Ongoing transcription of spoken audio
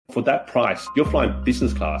For that price, you're flying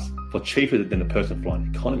business class for cheaper than the person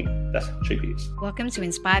flying economy. That's how cheap it is. Welcome to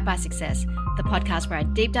Inspired by Success, the podcast where I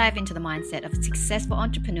deep dive into the mindset of successful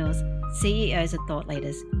entrepreneurs, CEOs, and thought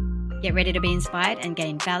leaders. Get ready to be inspired and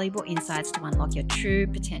gain valuable insights to unlock your true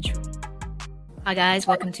potential. Hi guys,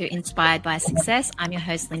 welcome to Inspired by Success. I'm your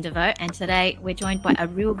host, Linda Vo, and today we're joined by a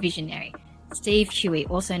real visionary, Steve Huey,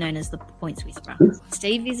 also known as the Points Whisperer.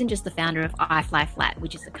 Steve isn't just the founder of iFlyFlat,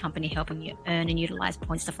 which is a company helping you earn and utilize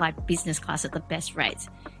points to fly business class at the best rates.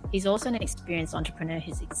 He's also an experienced entrepreneur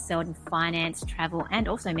who's excelled in finance, travel, and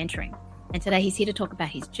also mentoring. And today he's here to talk about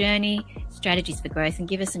his journey, strategies for growth, and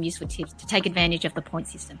give us some useful tips to take advantage of the point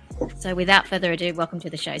system. So without further ado, welcome to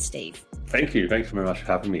the show, Steve. Thank you. Thanks very much for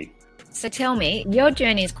having me. So tell me, your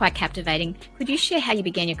journey is quite captivating. Could you share how you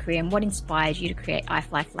began your career and what inspired you to create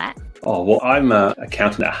iFlyFlat? Oh, well, I'm an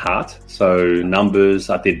accountant at heart. So numbers,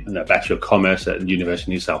 I did a Bachelor of Commerce at University of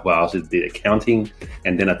New South Wales. I did accounting,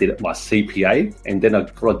 and then I did my CPA, and then I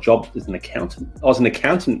got a job as an accountant. I was an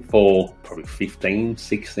accountant for probably 15,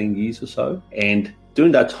 16 years or so. And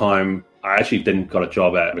during that time, I actually then got a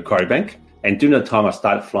job at Macquarie Bank. And during that time, I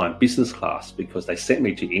started flying business class because they sent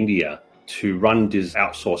me to India to run this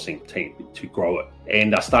outsourcing team to grow it.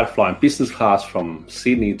 And I started flying business class from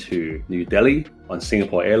Sydney to New Delhi on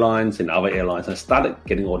Singapore Airlines and other airlines. And I started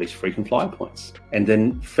getting all these frequent flyer points. And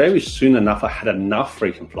then very soon enough, I had enough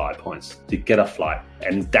frequent flyer points to get a flight.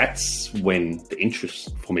 And that's when the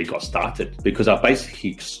interest for me got started, because I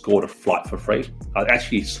basically scored a flight for free. I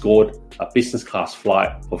actually scored a business class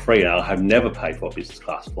flight for free, and I have never paid for a business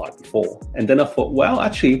class flight before. And then I thought, well,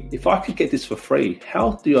 actually, if I could get this for free,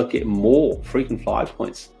 how do I get more frequent flyer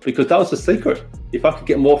points? Because that was the secret. If I could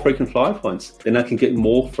get more frequent flyer points, then I can get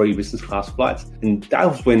more free business class flights. And that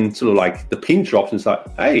was when sort of like the pin dropped and it's like,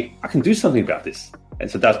 hey, I can do something about this. And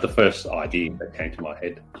so that's the first idea that came to my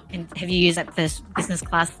head. And have you used that first business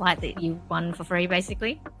class flight that you won for free,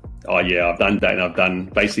 basically? Oh yeah, I've done that, and I've done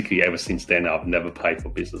basically ever since then. I've never paid for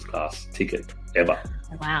business class ticket ever.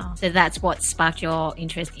 Wow. So that's what sparked your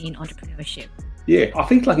interest in entrepreneurship. Yeah, I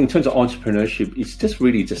think like in terms of entrepreneurship, it's just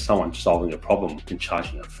really just someone solving a problem and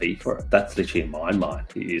charging a fee for it. That's literally in my mind.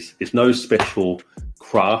 There's no special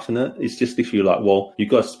craft in it. It's just literally like, well, you've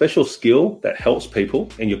got a special skill that helps people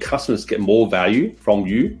and your customers get more value from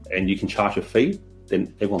you and you can charge a fee,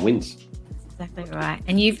 then everyone wins. Exactly right.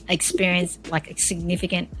 And you've experienced like a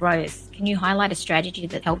significant growth. Can you highlight a strategy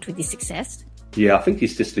that helped with this success? Yeah, I think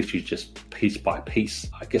it's just literally just piece by piece.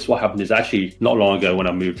 I guess what happened is actually not long ago when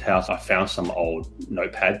I moved house, I found some old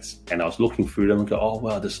notepads and I was looking through them and go, oh,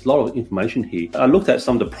 wow, there's a lot of information here. I looked at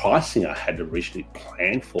some of the pricing I had originally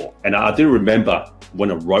planned for. And I do remember when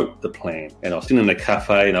I wrote the plan and I was sitting in a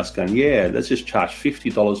cafe and I was going, yeah, let's just charge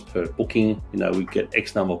 $50 per booking. You know, we get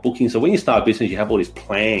X number of bookings. So when you start a business, you have all these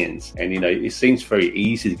plans and, you know, it seems very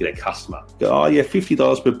easy to get a customer. Go, oh yeah,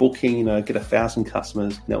 $50 per booking, you know, get 1,000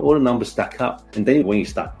 customers. You know, all the numbers stack up. And then when you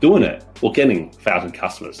start doing it, well, getting 1,000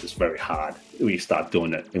 customers is very hard when you start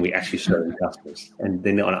doing it and we actually serve customers. And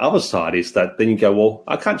then on the other side is that then you go, well,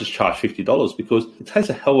 I can't just charge $50 because it takes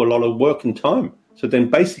a hell of a lot of work and time. So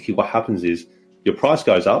then basically what happens is your price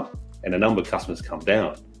goes up and the number of customers come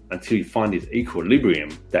down until you find this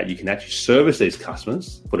equilibrium that you can actually service these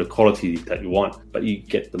customers for the quality that you want, but you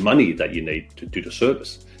get the money that you need to do the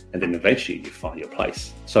service. And then eventually you find your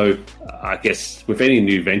place. So I guess with any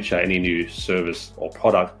new venture, any new service or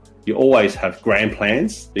product, you always have grand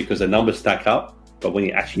plans because the numbers stack up. But when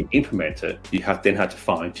you actually implement it, you then have to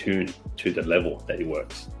fine tune to the level that it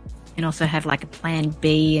works. And also have like a plan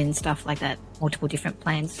B and stuff like that, multiple different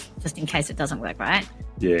plans, just in case it doesn't work, right?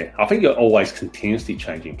 Yeah, I think you're always continuously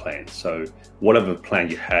changing plans. So whatever plan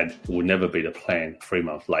you had will never be the plan 3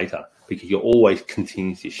 months later because you're always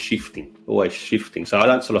continuously shifting. So I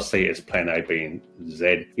don't sort of see it as plan A, B, and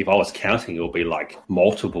Z. If I was counting, it would be like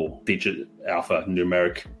multiple digit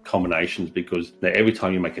alphanumeric combinations because every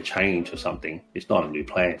time you make a change or something, it's not a new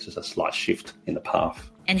plan, it's just a slight shift in the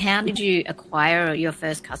path. And how did you acquire your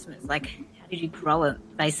first customers? Like, how did you grow a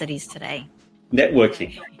base that is today?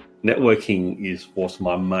 Networking was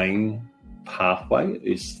my main pathway.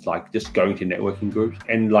 Is like just going to networking groups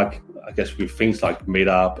and like I guess with things like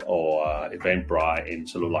Meetup or Eventbrite and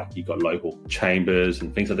sort of like you got local chambers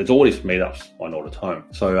and things like there's all these meetups on all the time.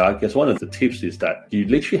 So I guess one of the tips is that you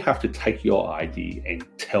literally have to take your idea and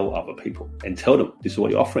tell other people and tell them this is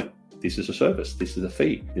what you're offering. This is a service. This is a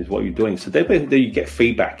fee. This is what you're doing. So then you get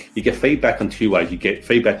feedback. You get feedback in two ways. You get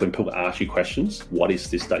feedback when people ask you questions. What is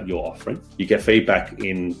this that you're offering? You get feedback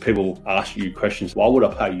in people ask you questions. Why would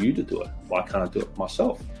I pay you to do it? Why can't I do it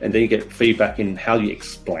myself? And then you get feedback in how you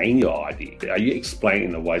explain your idea. Are you explaining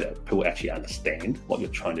in a way that people actually understand what you're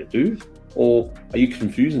trying to do? or are you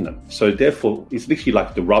confusing them? So therefore, it's literally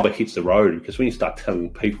like the rubber hits the road, because when you start telling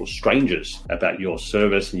people, strangers, about your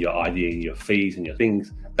service and your idea and your fees and your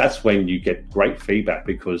things, that's when you get great feedback,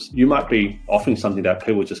 because you might be offering something that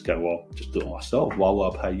people just go, well, just do it myself. Why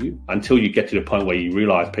will I pay you? Until you get to the point where you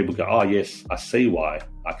realize people go, oh, yes, I see why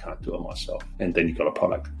I can't do it myself. And then you've got a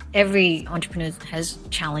product. Every entrepreneur has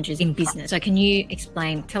challenges in business. So can you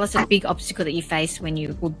tell us a big obstacle that you faced when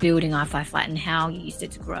you were building iFi Flat and how you used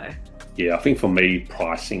it to grow? Yeah, I think for me,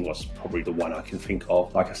 pricing was probably the one I can think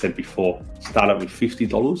of. Like I said before, started with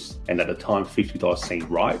 $50, and at the time, $50 seemed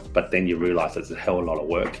right, but then you realize there's a hell of a lot of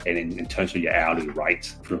work. And in terms of your hourly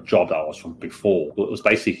rate from the job that I was from before, it was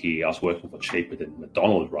basically I was working for cheaper than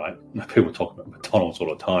McDonald's, right? People talk about McDonald's all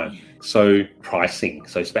the time. So pricing.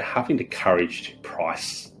 So it's about having the courage to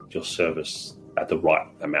price your service at the right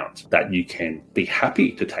amount that you can be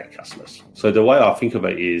happy to take customers. So the way I think of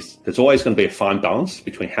it is there's always going to be a fine balance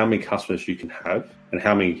between how many customers you can have and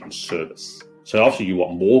how many you can service. So obviously you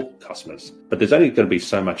want more customers, but there's only going to be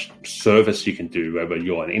so much service you can do, whether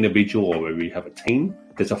you're an individual or whether you have a team.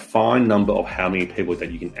 There's a fine number of how many people that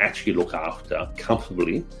you can actually look after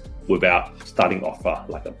comfortably without starting off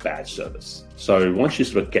like a bad service. So once you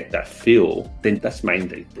sort of get that feel, then that's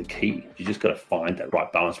mainly the key. You just got to find that right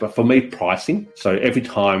balance. But for me, pricing. So every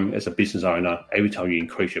time as a business owner, every time you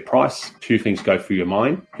increase your price, two things go through your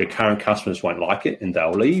mind. Your current customers won't like it and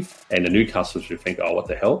they'll leave. And the new customers will think, oh, what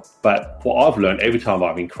the hell? But what I've learned every time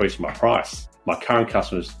I've increased my price, my current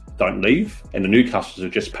customers don't leave, and the new customers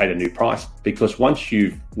have just paid a new price. Because once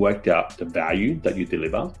you've worked out the value that you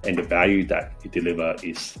deliver, and the value that you deliver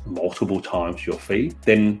is multiple times your fee,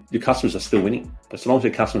 then your customers are still winning. But so long as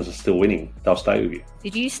your customers are still winning, they'll stay with you.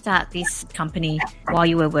 Did you start this company while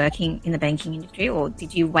you were working in the banking industry, or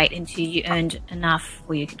did you wait until you earned enough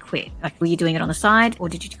where you could quit? Like, were you doing it on the side, or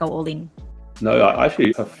did you go all in? No, I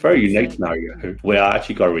actually a very unique scenario where I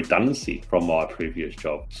actually got a redundancy from my previous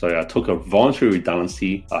job. So I took a voluntary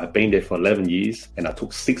redundancy. I've been there for 11 years and I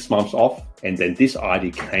took 6 months off. And then this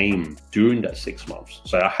idea came during that 6 months.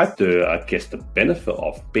 So I had the benefit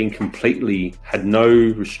of being had no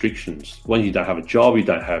restrictions. When you don't have a job, you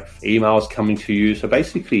don't have emails coming to you. So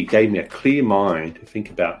basically it gave me a clear mind to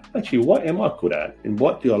think about, actually, what am I good at? And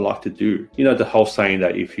what do I like to do? You know, the whole saying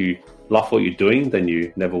that if you love what you're doing, then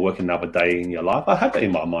you never work another day in your life. I had that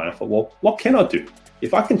in my mind. I thought, well, what can I do?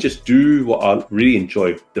 If I can just do what I really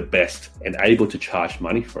enjoy the best and able to charge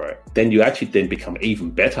money for it, then you actually then become even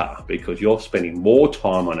better because you're spending more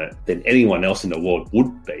time on it than anyone else in the world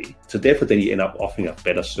would be. So therefore, then you end up offering a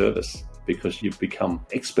better service because you've become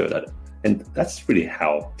expert at it. And that's really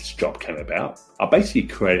how this job came about. I basically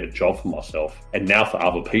created a job for myself and now for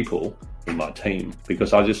other people in my team,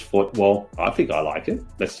 because I just thought, well, I think I like it.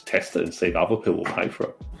 Let's test it and see if other people will pay for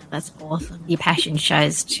it. That's awesome. Your passion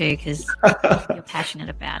shows too, because you're passionate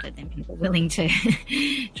about it and people are willing to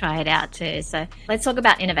try it out too. So let's talk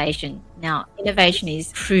about innovation. Now, innovation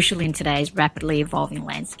is crucial in today's rapidly evolving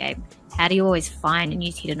landscape. How do you always find and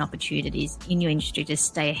use hidden opportunities in your industry to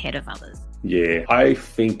stay ahead of others? Yeah, I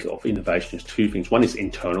think of innovation as two things. One is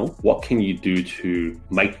internal. What can you do to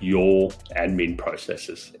make your admin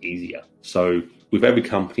processes easier? So with every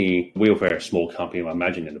company, we're a very small company, I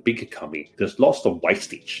imagine, in a bigger company, there's lots of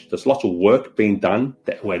wastage. There's lots of work being done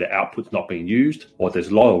where the output's not being used, or there's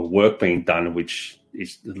a lot of work being done which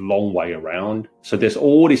is a long way around. So there's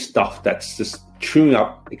all this stuff that's just chewing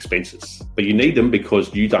up expenses, but you need them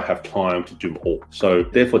because you don't have time to do more. So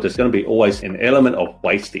therefore, there's going to be always an element of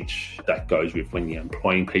wastage that goes with when you're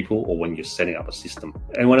employing people or when you're setting up a system.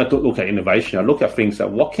 And when I look at innovation, I look at things that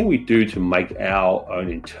what can we do to make our own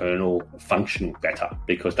internal functioning better?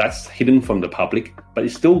 Because that's hidden from the public, but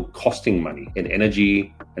it's still costing money and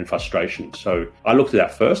energy and frustration. So I looked at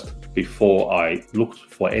that first before I looked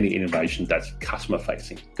for any innovation that's customer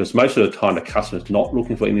facing. Because most of the time, the customer's not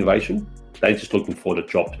looking for innovation. They're just looking for the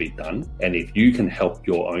job to be done. And if you can help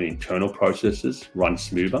your own internal processes run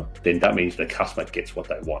smoother, then that means the customer gets what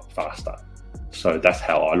they want faster. So that's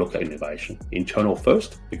how I look at innovation. Internal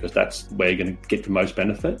first, because that's where you're going to get the most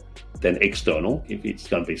benefit. Then external, if it's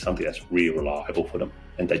going to be something that's really reliable for them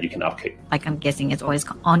and that you can upkeep. Like I'm guessing it's always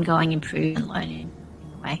ongoing improvement and learning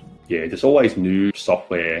in a way. Yeah, there's always new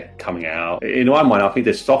software coming out. In my mind, I think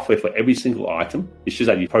there's software for every single item. It's just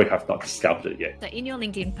that you probably have not discovered it yet. So in your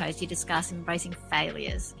LinkedIn post, you discuss embracing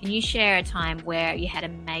failures. Can you share a time where you had a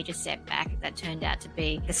major setback that turned out to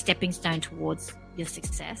be a stepping stone towards your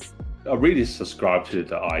success? I really subscribe to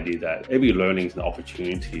the idea that every learning is an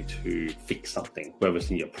opportunity to fix something, whether it's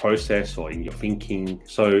in your process or in your thinking.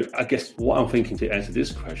 So I guess what I'm thinking to answer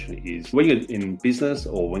this question is, when you're in business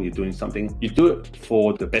or when you're doing something, you do it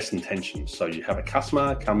for the best intentions. So you have a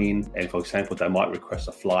customer come in and, for example, they might request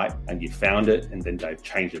a flight and you found it and then they've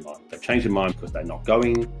changed their mind. They've changed their mind because they're not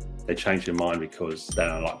going. They change their mind because they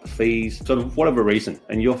don't like the fees, sort of whatever reason.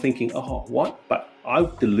 And you're thinking, oh, what? But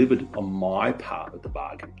I've delivered on my part of the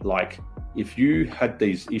bargain. Like, if you had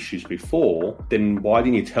these issues before, then why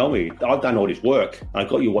didn't you tell me? I've done all this work. I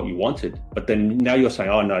got you what you wanted. But then now you're saying,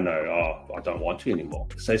 oh, no, I don't want to anymore.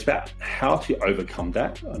 So it's about how to overcome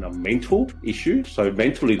that on a mental issue. So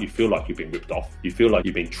mentally, you feel like you've been ripped off. You feel like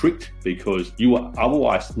you've been tricked because you would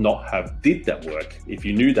otherwise not have did that work if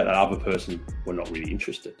you knew that other person were not really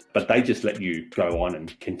interested. But they just let you go on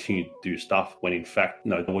and continue to do stuff when in fact,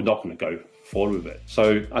 no, we're not going to go forward with it.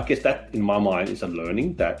 So I guess that in my mind is a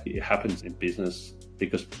learning that it happens in business,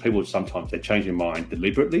 because people sometimes they change their mind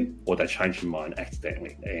deliberately or they change their mind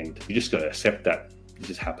accidentally, and you just got to accept that it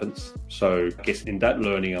just happens. So I guess in that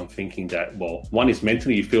learning, I'm thinking that, well, one is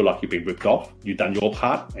mentally you feel like you've been ripped off, you've done your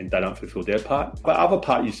part and they don't fulfill their part. But other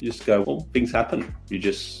part, you just go, well, things happen. You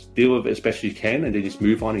just deal with it as best as you can and then just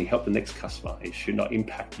move on and help the next customer. It should not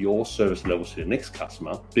impact your service levels to the next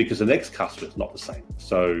customer because the next customer is not the same.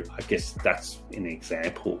 So I guess that's an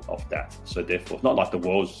example of that. So therefore, it's not like the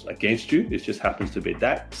world's against you. It just happens to be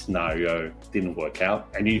that scenario didn't work out.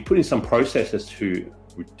 And you put in some processes to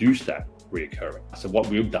reduce that reoccurring. So what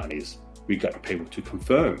we've done is we got people to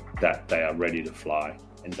confirm that they are ready to fly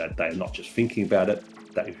and that they're not just thinking about it,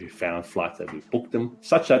 that if we found flights that we booked them,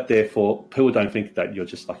 such that therefore people don't think that you're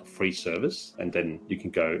just like a free service and then you can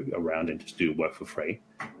go around and just do work for free.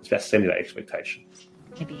 It's about setting that expectation.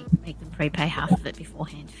 Maybe make them prepay half of it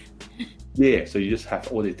beforehand. Yeah, so you just have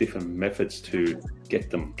all these different methods to get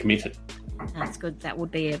them committed. That's good. That would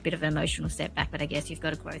be a bit of an emotional setback, but I guess you've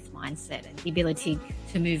got a growth mindset and the ability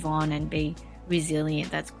to move on and be resilient.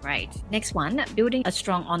 That's great. Next one, building a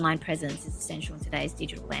strong online presence is essential in today's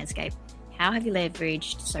digital landscape. How have you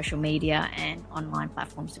leveraged social media and online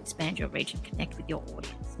platforms to expand your reach and connect with your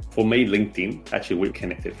audience? For me, LinkedIn, actually we're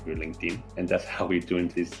connected through LinkedIn, and that's how we're doing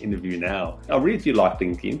this interview now. I really do like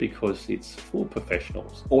LinkedIn because it's full of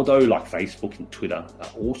professionals. Although like Facebook and Twitter are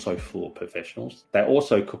also full of professionals, they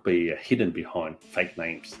also could be hidden behind fake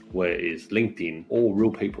names, whereas LinkedIn, all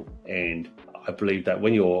real people. And I believe that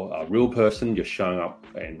when you're a real person, you're showing up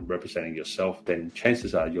and representing yourself, then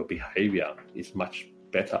chances are your behavior is much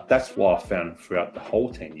better. That's why I found throughout the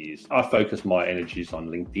whole 10 years, I focus my energies on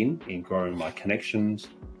LinkedIn in growing my connections.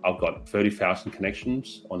 I've got 30,000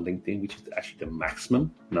 connections on LinkedIn, which is actually the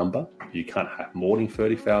maximum number. You can't have more than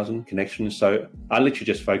 30,000 connections. So I literally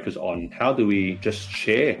just focus on how do we just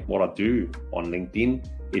share what I do on LinkedIn.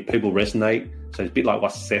 If people resonate, so it's a bit like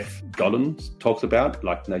what Seth Godin talks about,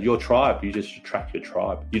 like, you know, your tribe, you just attract your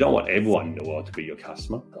tribe. You don't want everyone in the world to be your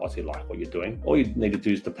customer, obviously like what you're doing. All you need to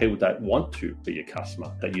do is the people that want to be your customer,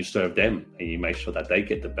 that you serve them and you make sure that they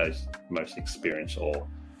get the most experience or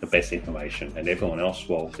the best information, and everyone else,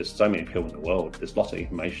 well, there's so many people in the world, there's lots of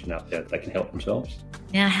information out there that they can help themselves.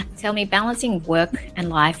 Now, tell me, balancing work and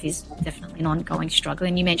life is definitely an ongoing struggle.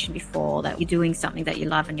 And you mentioned before that you're doing something that you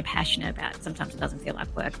love and you're passionate about. Sometimes it doesn't feel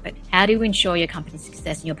like work, but how do you ensure your company's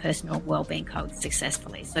success and your personal well-being coexist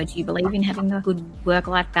successfully? So do you believe in having a good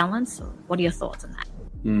work-life balance, or what are your thoughts on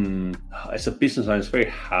that? As a business owner, it's very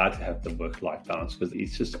hard to have the work-life balance because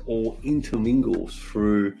it's just all intermingles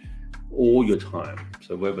through all your time.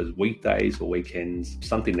 So whether it's weekdays or weekends,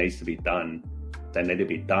 something needs to be done, they need to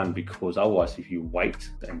be done, because otherwise if you wait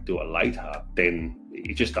and do it later, then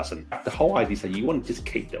it just doesn't. The whole idea is that you want to just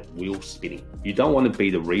keep the wheel spinning. You don't want to be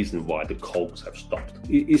the reason why the cogs have stopped.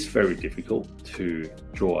 It is very difficult to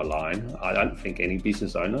draw a line. I don't think any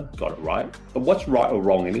business owner got it right. But what's right or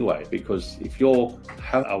wrong anyway? Because if you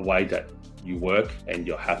have a way that you work and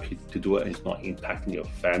you're happy to do it and it's not impacting your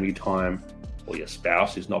family time, or your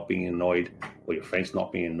spouse is not being annoyed, or your friends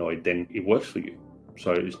not being annoyed, then it works for you.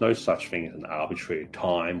 So there's no such thing as an arbitrary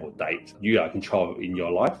time or date. You are in control in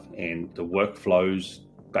your life, and the work flows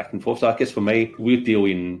back and forth. So I guess for me, we deal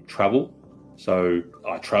in travel. So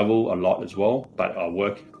I travel a lot as well, but I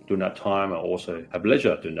work during that time. I also have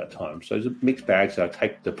leisure during that time. So it's a mixed bag. So I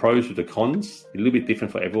take the pros with the cons. A little bit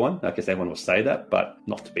different for everyone. I guess everyone will say that, but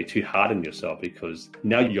not to be too hard on yourself, because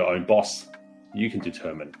now you're your own boss. You can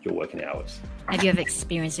determine your working hours. Have you ever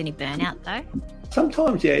experienced any burnout though?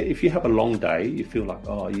 Sometimes, yeah. If you have a long day, you feel like,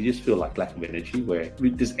 you just feel like lack of energy, where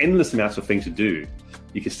there's endless amounts of things to do.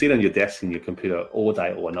 You can sit on your desk and your computer all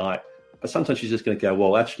day, all night. But sometimes you're just going to go,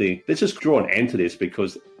 well, actually, let's just draw an end to this,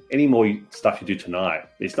 because any more stuff you do tonight,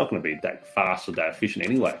 it's not going to be that fast or that efficient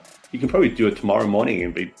anyway. You can probably do it tomorrow morning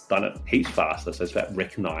and be done it heaps faster. So it's about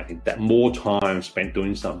recognizing that more time spent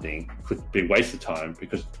doing something could be wasted time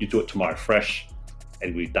because you do it tomorrow fresh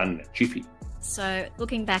and we're done in a jiffy. So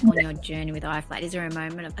looking back on your journey with iFlight, is there a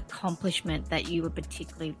moment of accomplishment that you were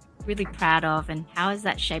particularly really proud of, and how has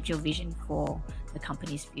that shaped your vision for the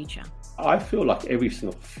company's future? I feel like every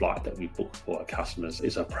single flight that we book for our customers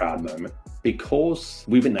is a proud moment because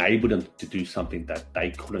we've enabled them to do something that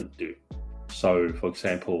they couldn't do. So, for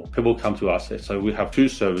example, people come to us. So we have two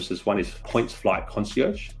services. One is Points Flight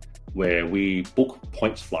Concierge, where we book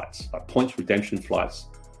points flights, like points redemption flights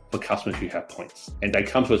for customers who have points. And they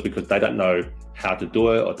come to us because they don't know how to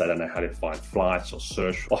do it, or they don't know how to find flights or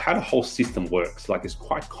search, or how the whole system works. Like, it's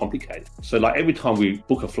quite complicated. So like every time we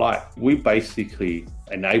book a flight, we basically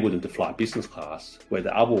enable them to fly business class, where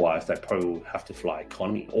otherwise they probably will have to fly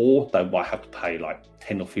economy, or they might have to pay like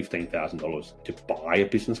 $10,000 or $15,000 to buy a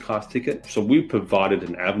business class ticket. So we provided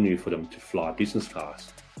an avenue for them to fly business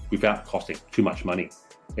class without costing too much money.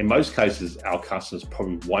 In most cases, our customers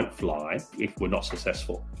probably won't fly if we're not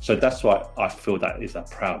successful. So that's why I feel that is a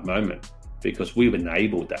proud moment, because we've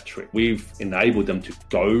enabled that trip. We've enabled them to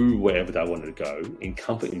go wherever they wanted to go in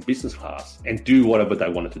comfort in business class and do whatever they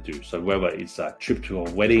wanted to do. So whether it's a trip to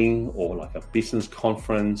a wedding or like a business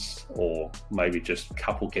conference, or maybe just a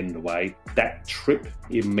couple getting away, that trip,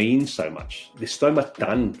 it means so much. There's so much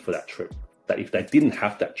done for that trip that if they didn't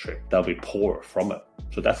have that trip, they'll be poorer from it.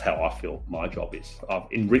 So that's how I feel my job is. I've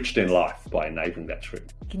enriched their life by enabling that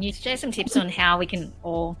trip. Can you share some tips on how we can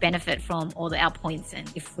all benefit from all our points?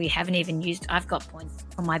 And if we haven't even used, I've got points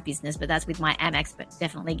for my business, but that's with my Amex, but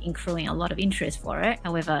definitely accruing a lot of interest for it.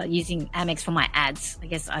 However, using Amex for my ads, I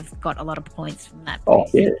guess I've got a lot of points from that. Oh,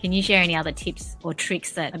 yeah. Can you share any other tips or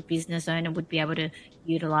tricks that a business owner would be able to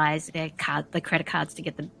utilize the credit cards to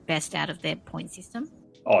get the best out of their point system?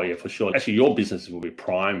 Oh, yeah, for sure. Actually, your business will be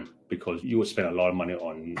prime because you will spend a lot of money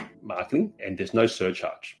on marketing and there's no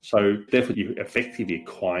surcharge. So therefore, you're effectively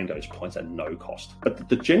acquiring those points at no cost. But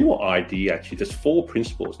the general idea, actually, there's 4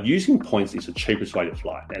 principles. Using points is the cheapest way to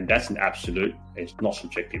fly. And that's an absolute, it's not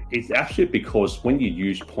subjective. It's absolute because when you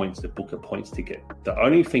use points to book a points ticket, the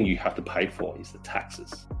only thing you have to pay for is the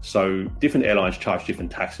taxes. So different airlines charge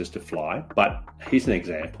different taxes to fly. But here's an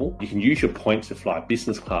example. You can use your points to fly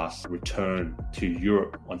business class return to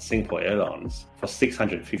Europe on Singapore Airlines for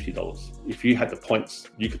 $650. If you had the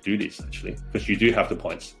points, you could do this actually, because you do have the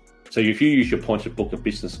points. So if you use your points to book a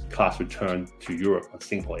business class return to Europe on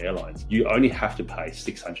Singapore Airlines, you only have to pay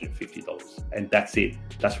 $650. And that's it.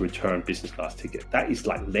 That's a return business class ticket. That is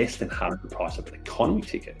like less than half the price of an economy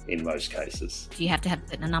ticket in most cases. Do you have to have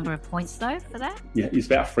a number of points though for that? Yeah, it's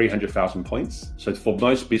about 300,000 points. So for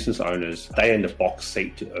most business owners, they are in the box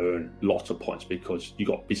seat to earn lots of points because you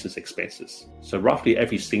got business expenses. So roughly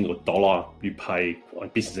every single dollar you pay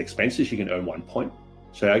on business expenses, you can earn 1 point.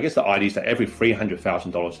 So I guess the idea is that every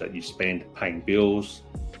 $300,000 that you spend paying bills,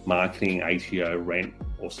 marketing, ATO, rent,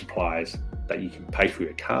 or supplies that you can pay through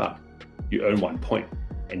your card, you earn 1 point.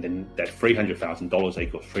 And then that $300,000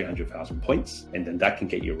 equals 300,000 points. And then that can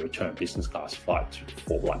get you a return business class flight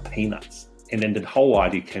for like peanuts. And then the whole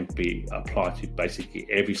idea can be applied to basically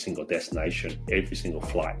every single destination, every single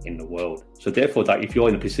flight in the world. So therefore, that if you're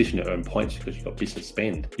in a position to earn points because you've got business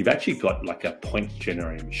spend, you've actually got like a points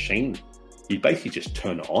generating machine. You basically just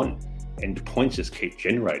turn it on and the points just keep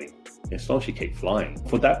generating as long as you keep flying.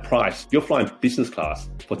 For that price, you're flying business class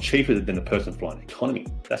for cheaper than a person flying economy.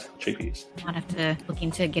 That's how cheap it is. I might have to look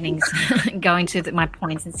into going to my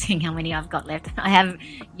points and seeing how many I've got left. I have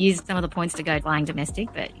used some of the points to go flying domestic,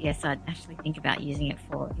 but yes, I'd actually think about using it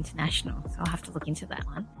for international. So I'll have to look into that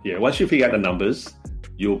one. Yeah, once you figure out the numbers,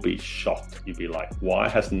 you'll be shocked. You'll be like, why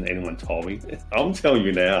hasn't anyone told me? I'm telling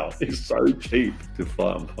you now, it's so cheap to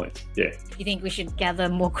fly on points. Yeah. You think we should gather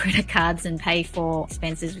more credit cards and pay for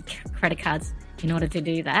expenses with credit cards in order to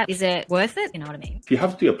do that? Is it worth it? You know what I mean? You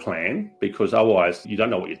have to do a plan because otherwise you don't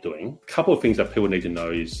know what you're doing. A couple of things that people need to know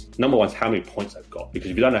is, number one is how many points they've got. Because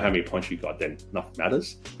if you don't know how many points you've got, then nothing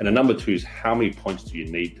matters. And the number 2 is how many points do you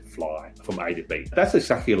need to fly from A to B? That's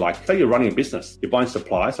exactly like, say you're running a business, you're buying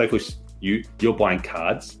supplies, say if you're buying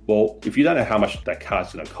cards. Well, if you don't know how much that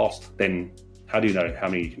card's going to cost, then how do you know how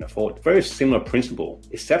many you can afford? Very similar principle,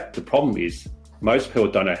 except the problem is most people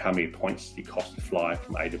don't know how many points it costs to fly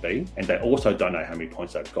from A to B, and they also don't know how many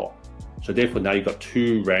points they've got. So therefore now you've got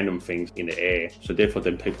two random things in the air. So therefore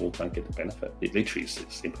then people don't get the benefit. It literally is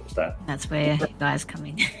as simple as that. That's where you guys come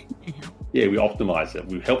in. Yeah, we optimize it.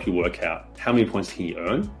 We help you work out how many points can you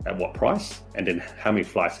earn at what price, and then how many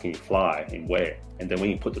flights can you fly and where. And then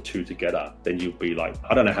when you put the two together, then you'll be like,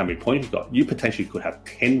 I don't know how many points you've got. You potentially could have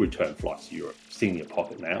 10 return flights to Europe sitting in your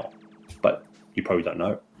pocket now, but you probably don't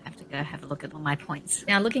know. I have to go have a look at all my points.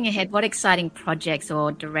 Now, looking ahead, what exciting projects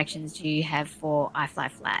or directions do you have for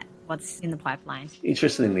iFlyFlat? What's in the pipeline?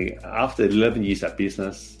 Interestingly, after 11 years at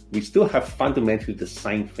business, we still have fundamentally the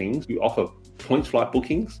same things. We offer points flight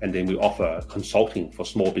bookings, and then we offer consulting for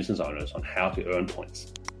small business owners on how to earn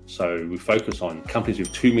points. So we focus on companies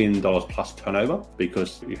with $2 million plus turnover,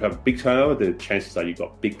 because if you have a big turnover, the chances are you've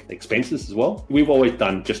got big expenses as well. We've always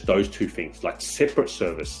done just those two things, like separate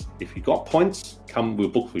service. If you got points, come, we'll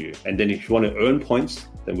book for you. And then if you want to earn points,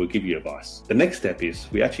 then we'll give you advice. The next step is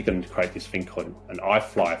we're actually going to create this thing called an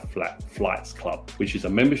iFlyFlat Flights Club, which is a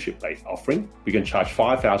membership-based offering. We can charge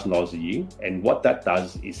 $5,000 a year. And what that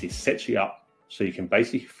does is it sets you up so you can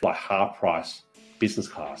basically fly half price business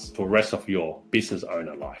class for the rest of your business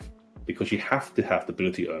owner life, because you have to have the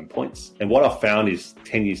ability to earn points. And what I found is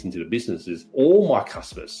 10 years into the business is all my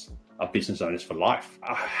customers are business owners for life.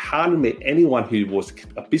 I hardly met anyone who was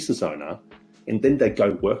a business owner and then they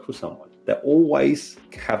go work for someone. They always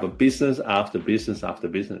have a business after business after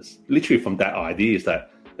business. Literally from that idea is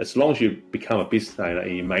that as long as you become a business owner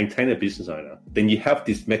and you maintain a business owner, then you have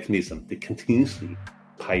this mechanism to continuously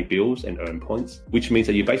pay bills and earn points, which means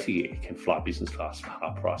that you basically can fly business class for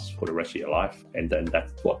half price for the rest of your life. And then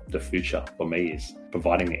that's what the future for me is,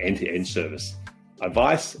 providing an end-to-end service.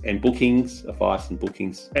 Advice and bookings.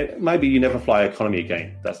 And maybe you never fly economy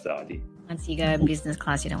again. That's the idea. Once you go business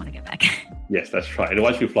class, you don't want to go back. Yes, that's right. And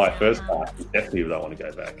once you fly first class, you definitely don't want to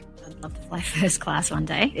go back. I'd love to fly first class one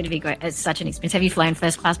day. It'd be great. It's such an experience. Have you flown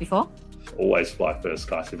first class before? Always fly first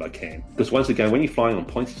class if I can. Because once again, when you're flying on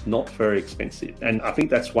points, it's not very expensive. And I think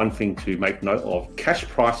that's one thing to make note of. Cash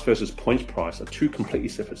price versus points price are two completely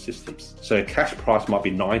separate systems. So cash price might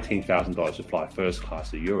be $19,000 to fly first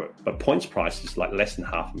class to Europe, but points price is like less than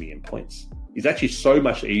 500,000 points. It's actually so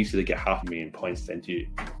much easier to get 500,000 points than to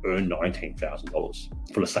earn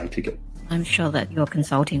 $19,000 for the same ticket. I'm sure that your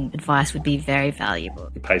consulting advice would be very valuable.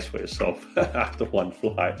 It pays for itself after one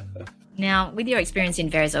flight. Now, with your experience in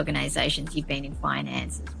various organizations, you've been in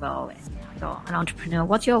finance as well, and now you're an entrepreneur.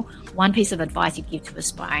 What's your one piece of advice you'd give to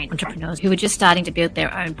aspiring entrepreneurs who are just starting to build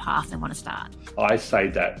their own path and want to start? I say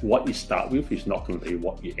that what you start with is not going to be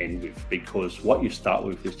what you end with, because what you start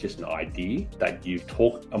with is just an idea that you've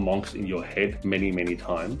talked amongst in your head many, many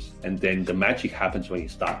times. And then the magic happens when you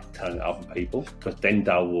start telling other people, because then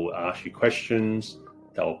they will ask you questions.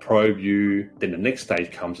 They'll probe you. Then the next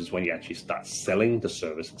stage comes is when you actually start selling the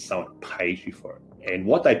service and someone pays you for it. And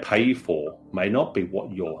what they pay you for may not be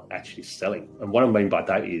what you're actually selling. And what I mean by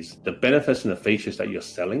that is the benefits and the features that you're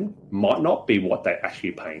selling might not be what they're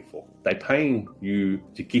actually paying for. They're paying you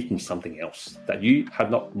to give them something else that you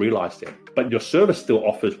have not realized yet. But your service still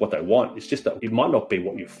offers what they want. It's just that it might not be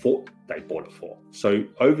what you thought they bought it for. So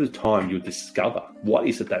over time, you'll discover what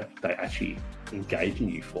is it that they actually engaging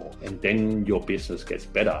you for, and then your business gets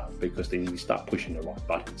better because then you start pushing the right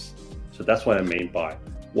buttons. So that's what I mean by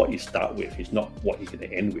what you start with is not what you're going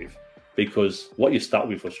to end with, because what you start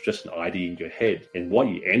with was just an idea in your head, and what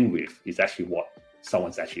you end with is actually what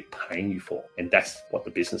someone's actually paying you for. And that's what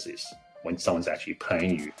the business is, when someone's actually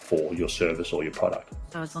paying you for your service or your product.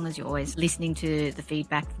 So as long as you're always listening to the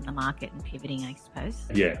feedback from the market and pivoting, I suppose.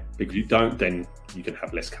 Yeah, because you don't, then you can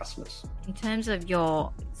have less customers. In terms of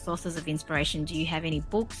your sources of inspiration, do you have any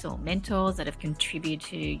books or mentors that have contributed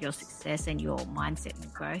to your success and your mindset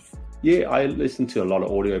and growth? Yeah, I listen to a lot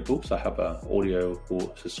of audio books. I have an audio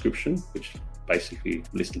subscription, which basically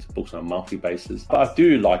listen to books on a monthly basis. But I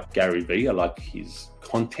do like Gary Vee. I like his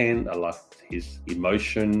content. I like his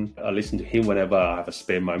emotion. I listen to him whenever I have a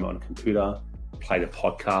spare moment on the computer, play the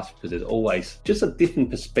podcast, because there's always just a different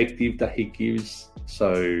perspective that he gives.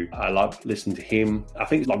 So I like listening to him. I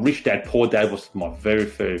think like Rich Dad, Poor Dad was my very,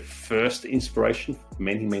 very first inspiration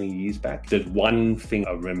many, many years back. There's one thing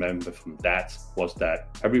I remember from that was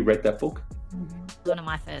that, have you read that book? Mm-hmm. One of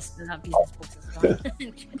my first business books as well.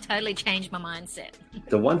 Totally changed my mindset.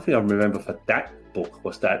 The one thing I remember for that book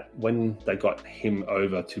was that when they got him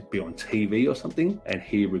over to be on TV or something, and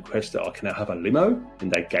he requested, can I have a limo?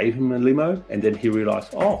 And they gave him a limo, and then he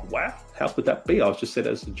realized, oh, wow, how could that be? I was just said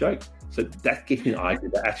it as a joke. So that gave me an idea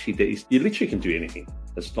that actually you literally can do anything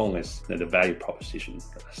as long as the value proposition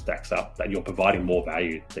stacks up, that you're providing more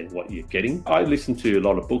value than what you're getting. I listen to a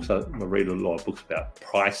lot of books. I read a lot of books about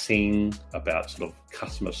pricing, about sort of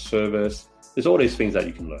customer service, there's all these things that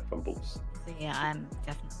you can learn from books. So yeah, I'm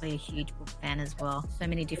definitely a huge book fan as well. So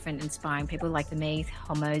many different inspiring people like the Meath,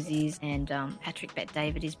 Hormozis, and Patrick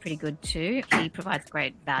Bet-David is pretty good too. He provides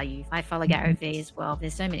great value. I follow Gary Vee as well.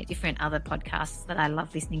 There's so many different other podcasts that I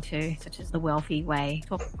love listening to, such as The Wealthy Way,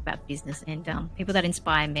 talk about business, and people that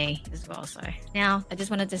inspire me as well. So now I just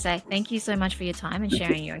wanted to say thank you so much for your time and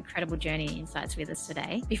sharing your incredible journey and insights with us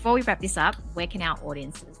today. Before we wrap this up, where can our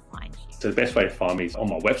audiences find you? So the best way to find me is on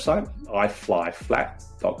my website,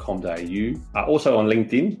 iflyflat.com.au. Also on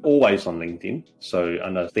LinkedIn, always on LinkedIn. So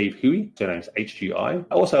under Steve Huey, surname's HGI.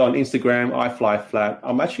 Also on Instagram, iflyflat.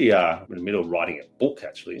 I'm actually in the middle of writing a book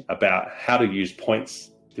actually about how to use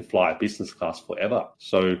points to fly business class forever.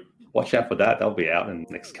 So watch out for that. That'll be out in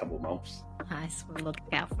the next couple of months. Nice. We'll look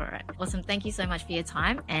out for it. Awesome. Thank you so much for your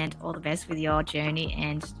time and all the best with your journey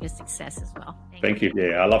and your success as well. Thank you.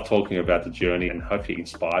 Yeah, I love talking about the journey and hopefully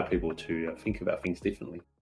inspire people to think about things differently.